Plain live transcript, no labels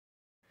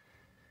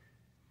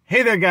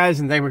Hey there guys,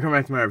 and thank you for coming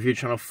back to my review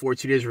channel for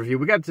today's review.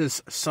 We got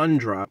this Sun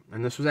Drop,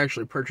 and this was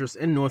actually purchased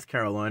in North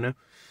Carolina.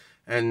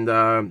 And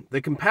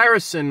the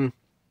comparison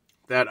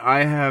that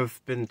I have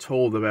been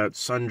told about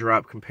Sun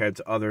Drop compared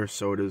to other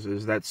sodas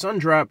is that Sun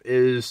Drop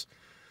is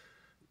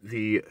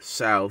the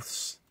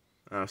south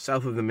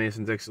of the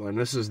Mason-Dixie line.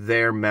 This is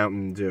their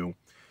Mountain Dew.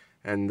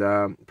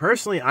 And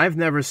personally, I've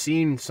never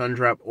seen Sun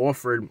Drop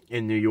offered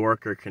in New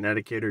York or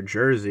Connecticut or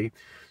Jersey.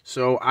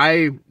 So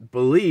I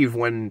believe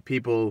when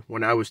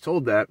I was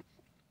told that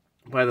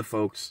by the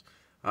folks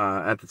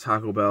at the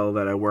Taco Bell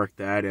that I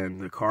worked at and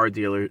the car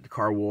dealer, the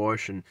car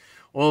wash, and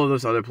all of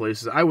those other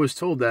places, I was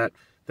told that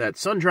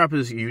Sun Drop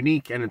is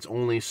unique and it's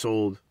only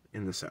sold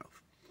in the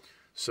South.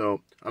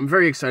 So I'm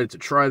very excited to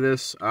try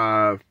this.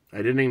 I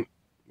didn't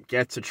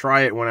get to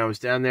try it when I was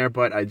down there,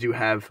 but I do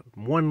have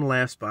one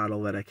last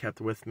bottle that I kept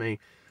with me.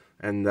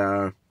 And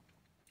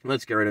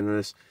let's get right into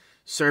this.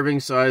 Serving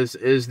size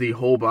is the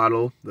whole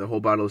bottle. The whole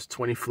bottle is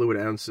 20 fluid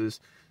ounces.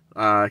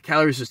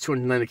 Calories is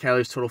 290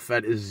 calories. Total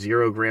fat is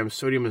 0 grams.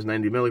 Sodium is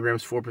 90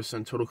 milligrams.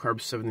 4%. Total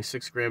carbs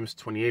 76 grams.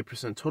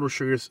 28%. Total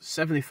sugars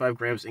 75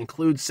 grams.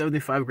 Includes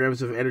 75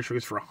 grams of added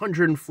sugars for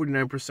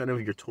 149%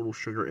 of your total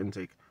sugar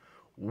intake.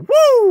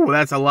 Woo!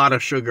 That's a lot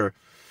of sugar.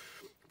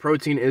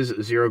 Protein is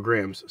 0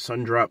 grams.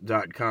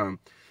 Sundrop.com.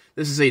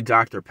 This is a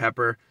Dr.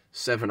 Pepper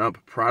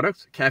 7-Up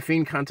product.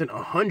 Caffeine content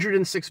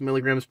 106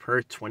 milligrams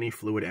per 20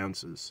 fluid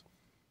ounces.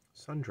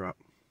 Sun Drop.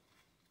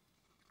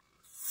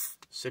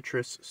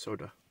 Citrus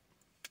soda.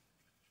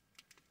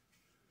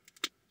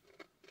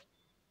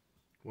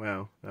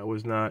 Wow, that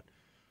was not...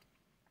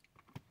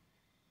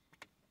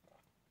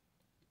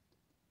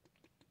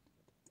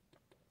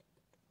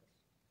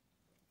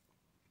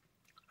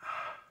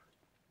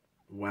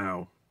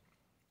 Wow.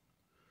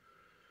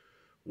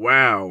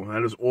 Wow,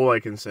 that is all I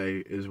can say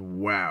is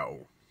wow.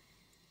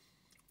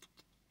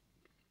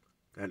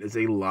 That is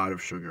a lot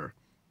of sugar.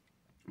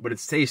 But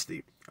it's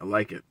tasty. I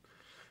like it.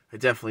 I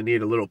definitely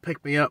need a little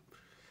pick-me-up.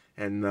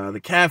 And the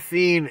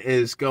caffeine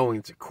is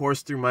going to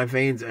course through my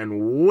veins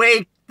and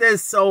wake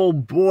this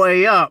old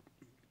boy up.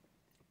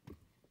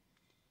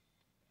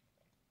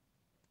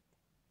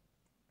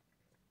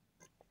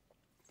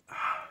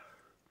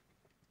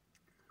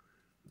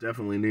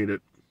 Definitely need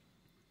it.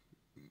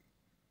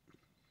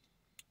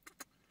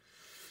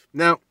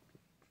 Now,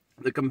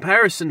 the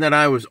comparison that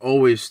I was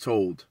always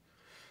told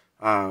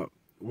while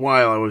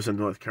I was in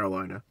North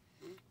Carolina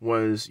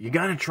was, you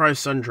gotta try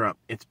Sun Drop.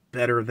 It's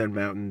better than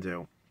Mountain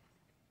Dew.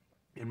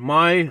 In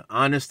my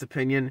honest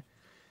opinion,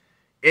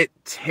 it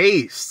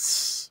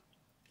tastes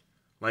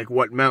like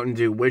what Mountain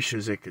Dew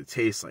wishes it could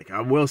taste like. I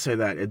will say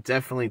that. It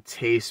definitely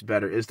tastes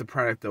better. Is the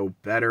product, though,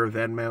 better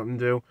than Mountain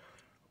Dew?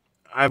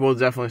 I will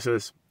definitely say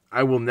this.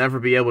 I will never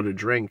be able to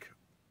drink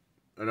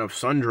enough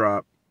Sun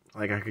Drop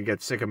like I could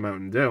get sick of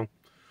Mountain Dew.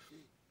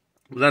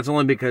 But that's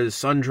only because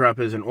Sun Drop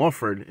isn't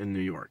offered in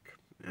New York.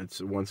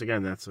 It's, once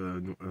again, that's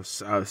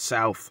a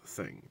South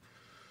thing.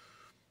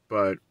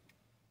 But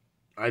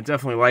I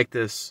definitely like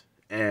this.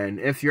 And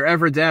if you're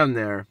ever down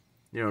there,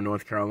 you know,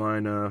 North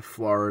Carolina,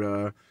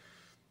 Florida,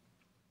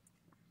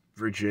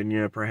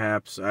 Virginia,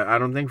 perhaps. I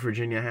don't think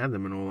Virginia had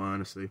them, in all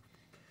honesty.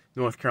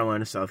 North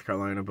Carolina, South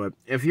Carolina. But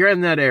if you're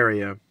in that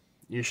area,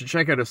 you should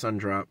check out a Sun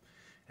Drop.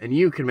 And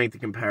you can make the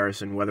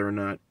comparison whether or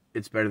not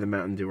it's better than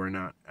Mountain Dew or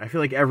not. I feel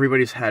like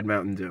everybody's had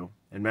Mountain Dew.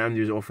 And Mountain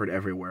Dew is offered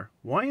everywhere.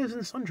 Why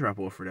isn't Sun Drop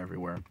offered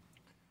everywhere?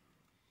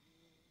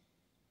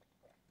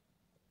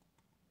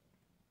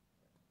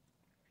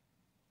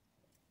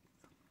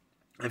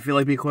 I feel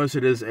like because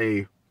it is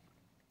a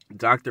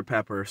Dr.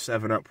 Pepper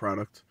 7-Up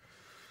product,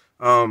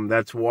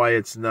 that's why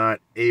it's not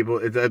able...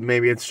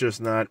 maybe it's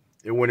just not...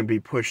 It wouldn't be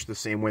pushed the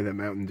same way that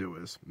Mountain Dew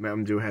is.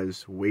 Mountain Dew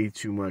has way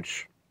too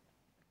much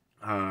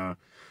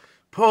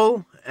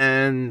pull,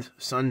 and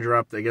Sun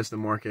Drop, I guess the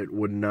market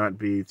would not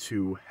be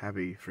too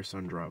heavy for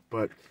Sun Drop,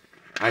 but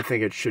I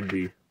think it should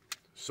be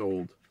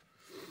sold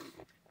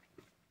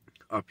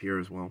up here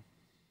as well.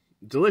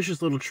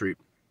 Delicious little treat.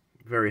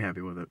 Very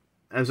happy with it.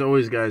 As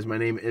always, guys, my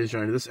name is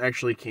Johnny. This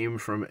actually came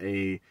from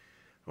I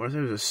want to say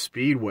it was a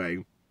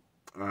Speedway.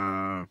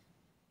 Oh,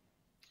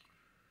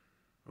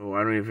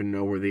 I don't even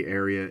know where the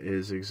area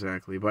is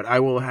exactly, but I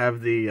will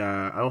have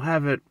I'll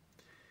have it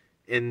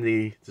in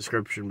the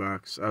description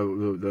box,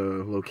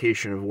 the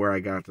location of where I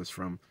got this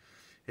from,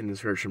 in the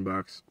description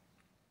box.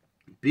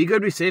 Be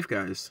good, be safe,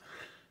 guys.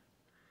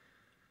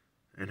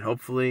 And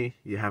hopefully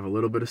you have a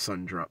little bit of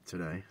Sun Drop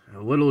today. A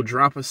little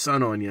drop of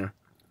sun on you.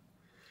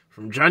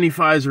 From Johnny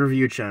Five's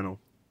review channel.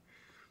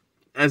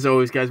 As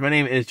always, guys, my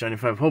name is Johnny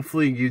Five.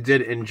 Hopefully you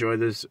did enjoy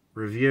this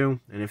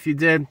review. And if you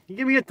did, you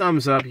give me a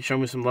thumbs up. You show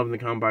me some love in the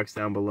comment box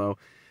down below.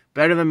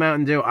 Better than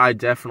Mountain Dew? I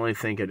definitely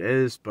think it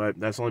is, but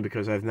that's only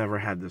because I've never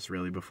had this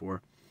really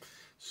before.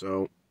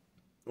 So,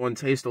 on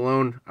taste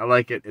alone, I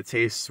like it. It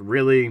tastes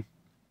really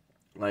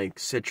like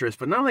citrus,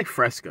 but not like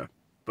Fresca,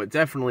 but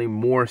definitely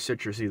more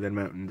citrusy than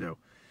Mountain Dew.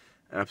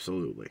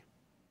 Absolutely.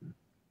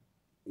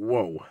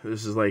 Whoa,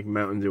 this is like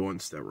Mountain Dew on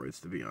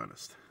steroids, to be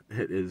honest.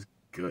 It is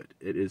good.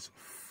 It is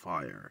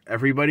fire.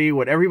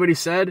 What everybody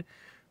said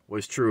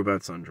was true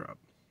about Sun Drop.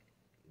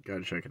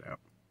 gotta check it out.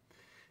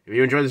 If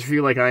you enjoyed this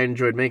review like I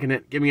enjoyed making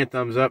it, give me a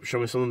thumbs up. Show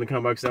me something in the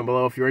comment box down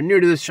below. If you are new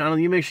to this channel,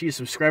 you make sure you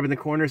subscribe in the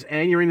corners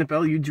and you ring the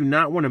bell. You do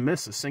not want to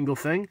miss a single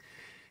thing.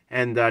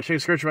 And check the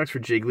description box for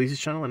Jay Gleazy's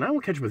channel. And I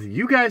will catch up with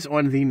you guys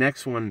on the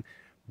next one.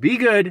 Be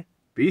good.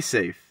 Be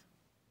safe.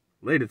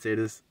 Later,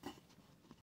 taters.